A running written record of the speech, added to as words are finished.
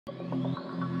Hello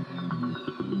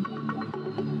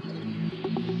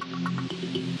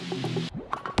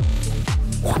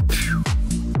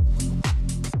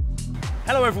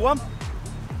everyone.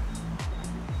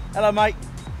 Hello mate.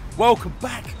 Welcome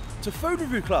back to Food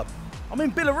Review Club. I'm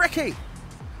in Billericay.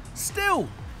 Still.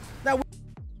 Now we're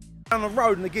down the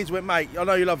road and the kids went, mate, I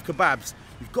know you love kebabs.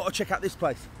 You've got to check out this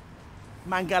place.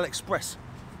 Mangal Express.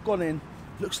 Gone in.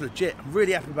 Looks legit. I'm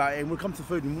really happy about it and we'll come to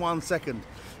food in 1 second.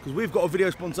 Because we've got a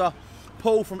video sponsor,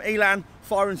 Paul from Elan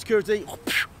Fire and Security.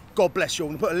 God bless you.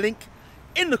 I'm going to put a link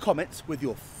in the comments with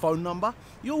your phone number,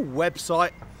 your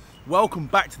website. Welcome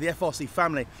back to the FRC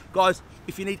family. Guys,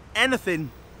 if you need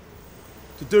anything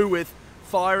to do with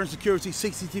fire and security,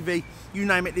 CCTV, you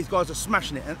name it, these guys are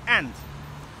smashing it. And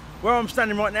where I'm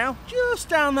standing right now, just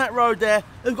down that road there,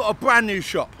 they've got a brand new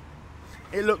shop.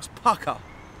 It looks pucker.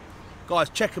 Guys,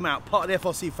 check them out. Part of the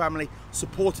FRC family,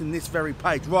 supporting this very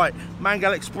page. Right,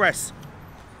 Mangal Express.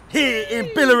 Here in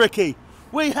Billericay,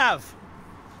 we have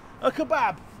a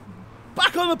kebab.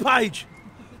 Back on the page.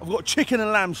 I've got chicken and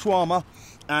lamb shawarma.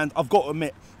 And I've got to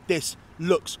admit, this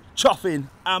looks chuffing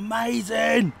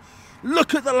amazing.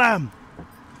 Look at the lamb.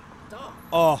 Dark.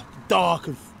 Oh, dark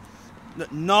and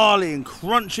gnarly and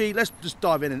crunchy. Let's just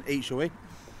dive in and eat, shall we?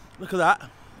 Look at that.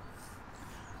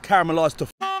 Caramelised to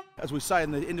as we say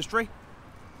in the industry.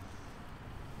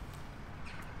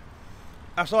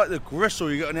 That's like the gristle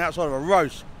you get on the outside of a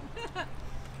roast.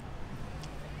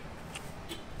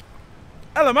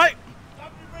 Hello, mate.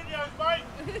 Love your videos, mate.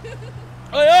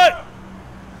 Oi, oi.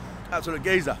 Absolute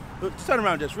geezer. Look, turn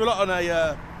around, Jess. We're like on a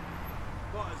zebra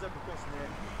crossing here.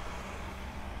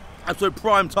 Absolute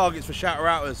prime targets for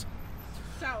shout-outers.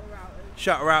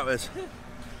 Shout-outers.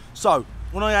 So,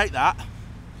 when I ate that,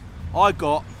 I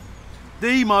got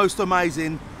the most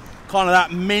amazing kind of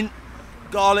that mint,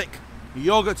 garlic,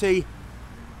 yogurty.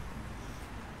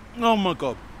 Oh my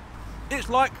God. It's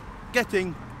like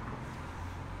getting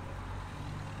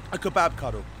a kebab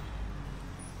cuddle.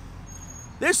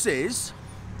 This is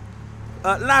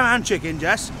lamb and chicken,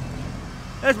 Jess.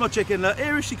 There's my chicken. Look,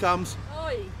 here she comes.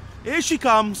 Oi. Here she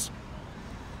comes.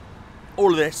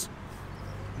 All of this,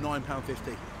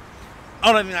 £9.50.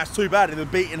 I don't think that's too bad in the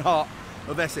beating heart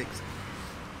of Essex.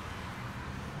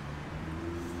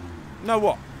 You know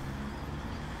what?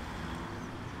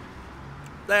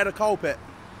 They had a coal pit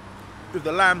with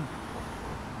the lamb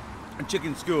and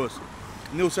chicken skewers.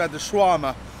 And they also had the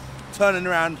shawarma turning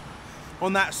around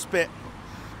on that spit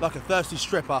like a thirsty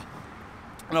stripper.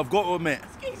 And I've got to admit,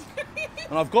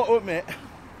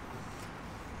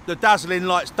 the dazzling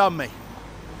lights done me.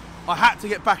 I had to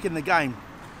get back in the game.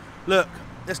 Look,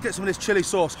 let's get some of this chili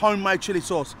sauce, homemade chili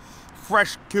sauce,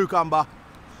 fresh cucumber.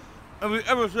 Have you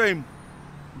ever seen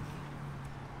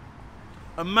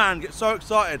a man get so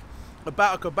excited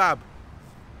about a kebab?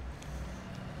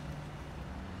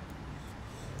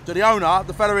 So the owner,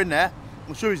 the fella in there,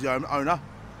 I'm sure he's the owner,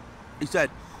 he said,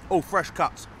 all fresh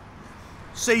cuts.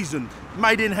 Seasoned,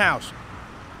 made in-house.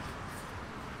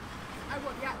 I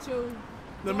want the actual...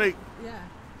 The meat. Yeah.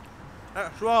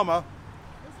 That shawarma.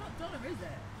 It's not doner, is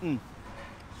it? Mm.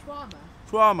 Shawarma.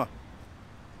 Shawarma.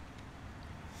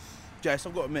 Jess,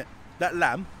 I've got to admit, that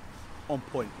lamb, on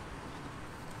point.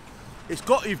 You've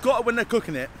got to, when they're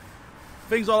cooking it,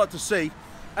 things I like to see,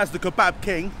 as the kebab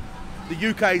king, the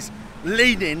UK's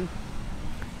leading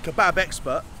kebab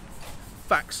expert,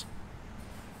 facts.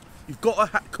 You've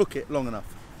got to cook it long enough.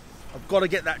 I've got to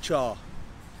get that char.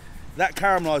 That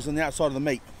caramelised on the outside of the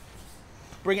meat.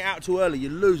 Bring it out too early,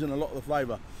 you're losing a lot of the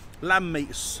flavour. Lamb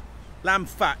meat, lamb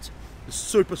fat is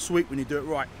super sweet when you do it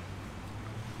right.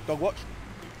 Dog watch.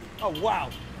 Oh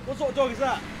wow. What sort of dog is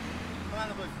that?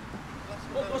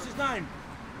 What's his name?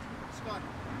 Sky.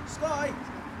 Sky?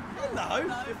 Hello.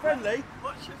 No, you're friendly.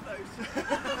 What's your face?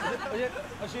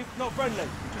 Is she not friendly?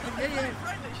 Yeah,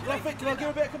 friendly. Can I give her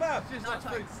a bit of kebab? She's like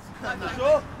food. You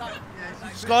sure? No.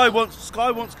 Yeah, Sky wants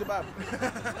kebab.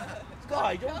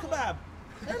 Sky, do you want kebab?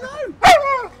 Hello.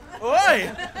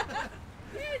 Oi!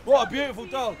 What a beautiful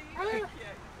dog.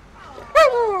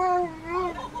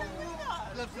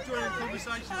 Loves to join in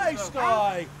conversation. Hey,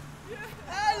 Sky.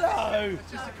 Hello.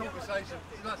 It's just a conversation.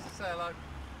 She likes to say hello.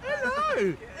 Hello.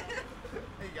 Here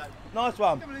you go. Nice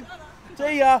one.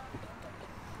 See ya.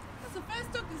 That's the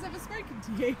first dog that's ever spoken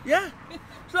to you. Yeah.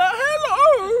 So,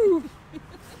 hello.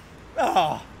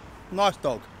 Ah, nice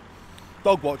dog.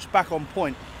 Dog watch, back on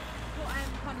point. What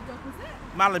kind of dog was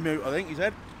it? Malamute, I think he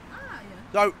said. Ah,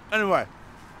 yeah. So, anyway,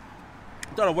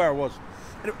 don't know where I was.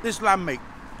 This lamb meat.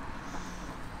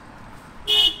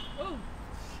 Oh.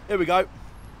 Here we go.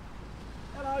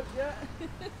 Hello, yeah. I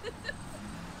think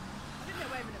they're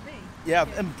waving at me. Yeah,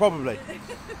 and probably.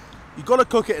 You've got to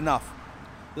cook it enough.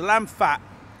 The lamb fat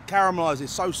caramelizes,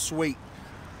 so sweet.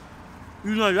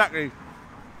 You know exactly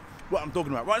what I'm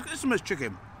talking about. Right, let's get some of this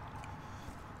chicken.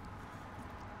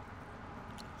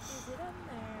 Is it on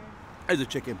there? There's a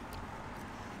chicken.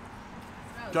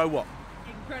 Joe, what?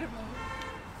 Incredible.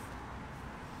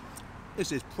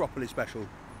 This is properly special.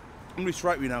 I'm gonna be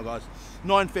straight with you now, guys.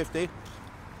 $9.50.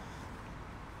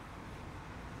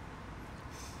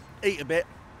 Eat a bit,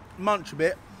 munch a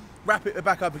bit, wrap it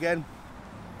back up again,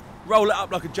 roll it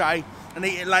up like a J, and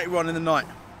eat it later on in the night.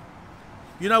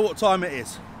 You know what time it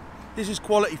is. This is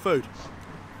quality food.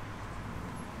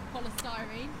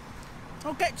 Polystyrene.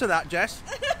 I'll get to that, Jess.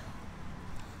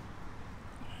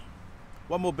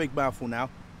 One more big mouthful now.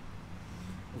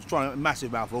 I was trying a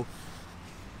massive mouthful.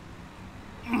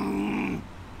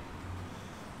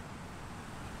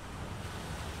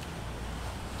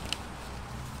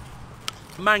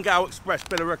 Mangal Express,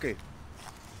 Billericay.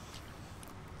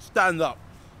 Stand up.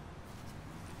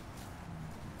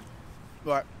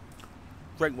 Right,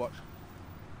 drink watch.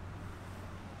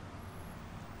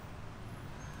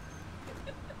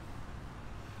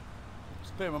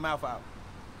 Spitting my mouth out.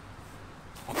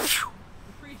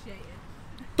 Appreciate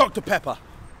it. Dr. Pepper.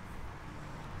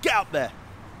 Get up there.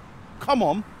 Come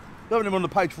on. You haven't even on the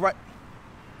page for right.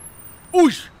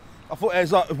 Oosh! I thought it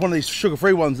was like one of these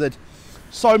sugar-free ones that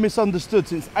so misunderstood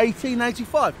since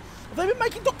 1885. Have they been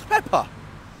making Dr. Pepper?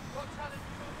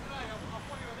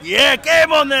 Yeah, get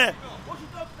him on there. What's your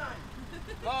dog's name?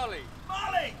 Marley.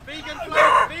 Marley. Vegan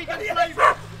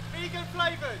flavoured. Vegan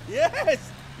flavoured.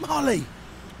 Yes. Marley.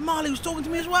 Marley was talking to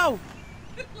me as well.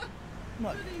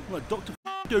 Like Dr.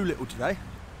 Doolittle today.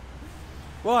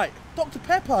 Right, Dr.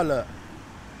 Pepper, look.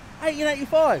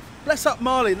 1885. Bless up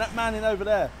Marley and that man in over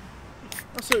there.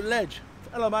 Absolute ledge.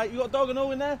 Hello, mate. You got a dog and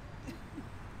all in there?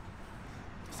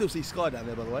 Still see Sky down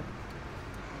there, by the way.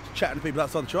 Just chatting to people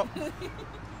outside the shop.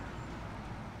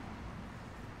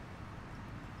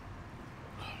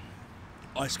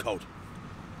 Ice cold.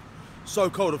 So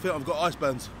cold, I think I've got ice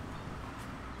burns.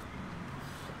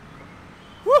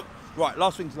 Woo! Right,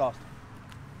 last things last.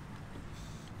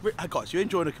 Hey guys, you're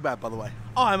enjoying a kebab, by the way.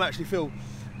 I feel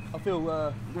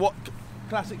what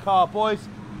classic car, boys.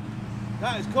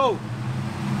 That is cool.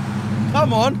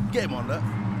 Come on, get him on there.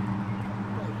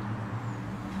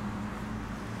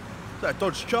 Is that a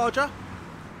Dodge Charger?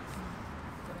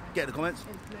 Get in the comments.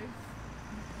 It's blue.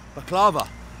 Baklava.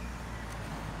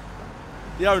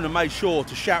 The owner made sure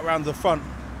to shout round the front.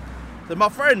 Said, my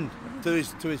friend, to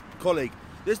his colleague,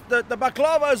 the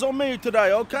baklava is on me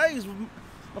today, okay? He's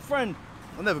my friend.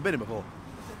 I've never been here before.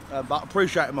 But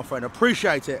appreciate it, my friend.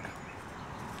 Appreciate it.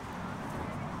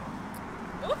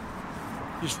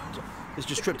 It's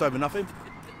just tripped over nothing.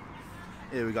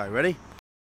 Here we go. Ready?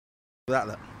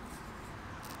 That.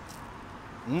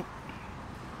 You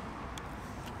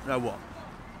know what?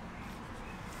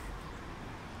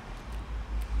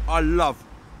 I love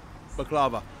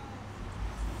baklava.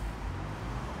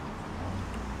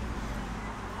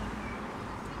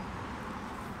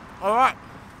 All right.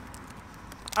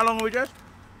 How long are we, Jess?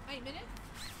 8 minutes.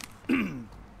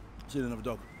 Seen another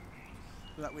dog.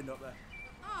 Look at that window up there.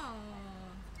 Oh.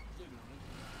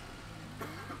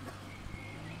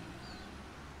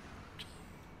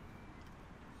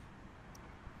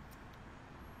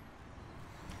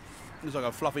 Looks like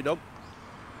a fluffy dog.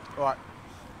 All right.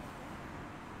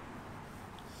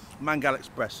 Mangal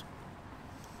Express.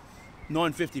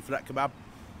 $9.50 for that kebab.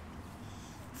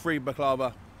 Free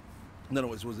baklava. I don't know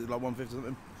what it was. It like $1.50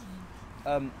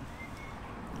 something.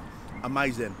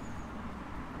 Amazing.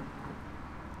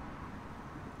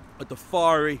 With the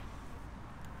fiery,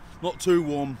 not too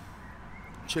warm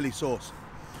chili sauce.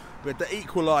 We had the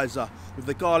equaliser with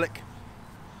the garlic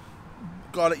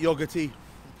yogurty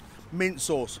mint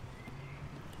sauce.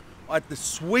 I had the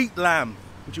sweet lamb,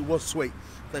 which it was sweet.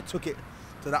 They took it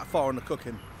to that far in the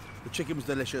cooking. The chicken was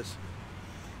delicious.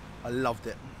 I loved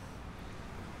it.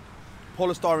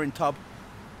 Polystyrene tub,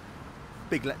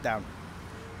 big letdown.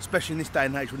 Especially in this day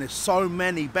and age when there's so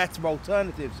many better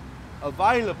alternatives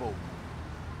available.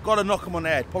 Gotta knock them on the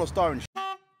head. Polystyrene.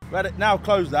 We had it now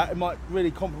close that, it might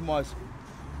really compromise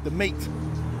the meat.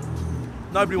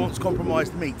 Nobody wants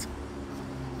compromised meat.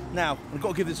 Now, I've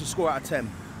got to give this a score out of 10.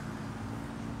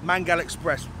 Mangal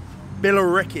Express,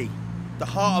 Billericay, the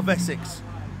heart of Essex.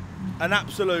 An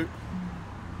absolute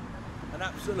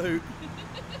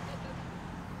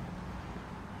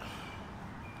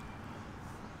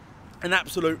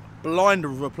blinder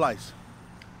of a place.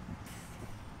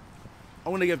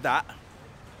 I'm going to give that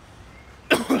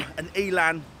an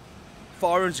Elan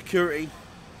Fire and Security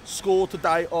score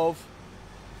today of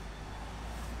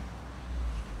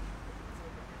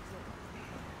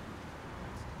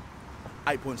 8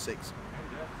 8.6.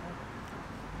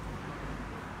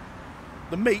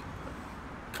 The meat,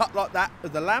 cut like that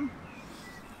of the lamb.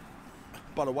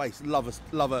 By the way,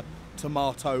 love a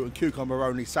tomato and cucumber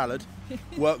only salad.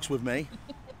 Works with me.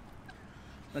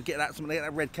 Now get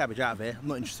that red cabbage out of here. I'm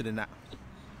not interested in that.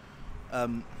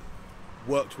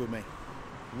 Works with me.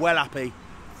 Well happy.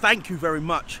 Thank you very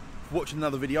much for watching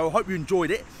another video. I hope you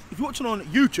enjoyed it. If you're watching on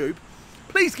YouTube,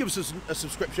 please give us a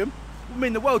subscription. It would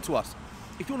mean the world to us.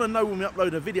 If you want to know when we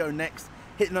upload a video next,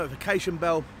 hit the notification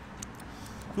bell.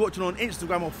 If you're watching on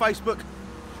Instagram or Facebook,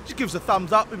 just give us a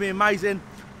thumbs up. It'd be amazing.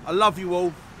 I love you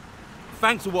all.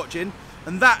 Thanks for watching.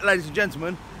 And that, ladies and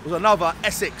gentlemen, was another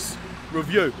Essex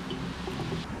review.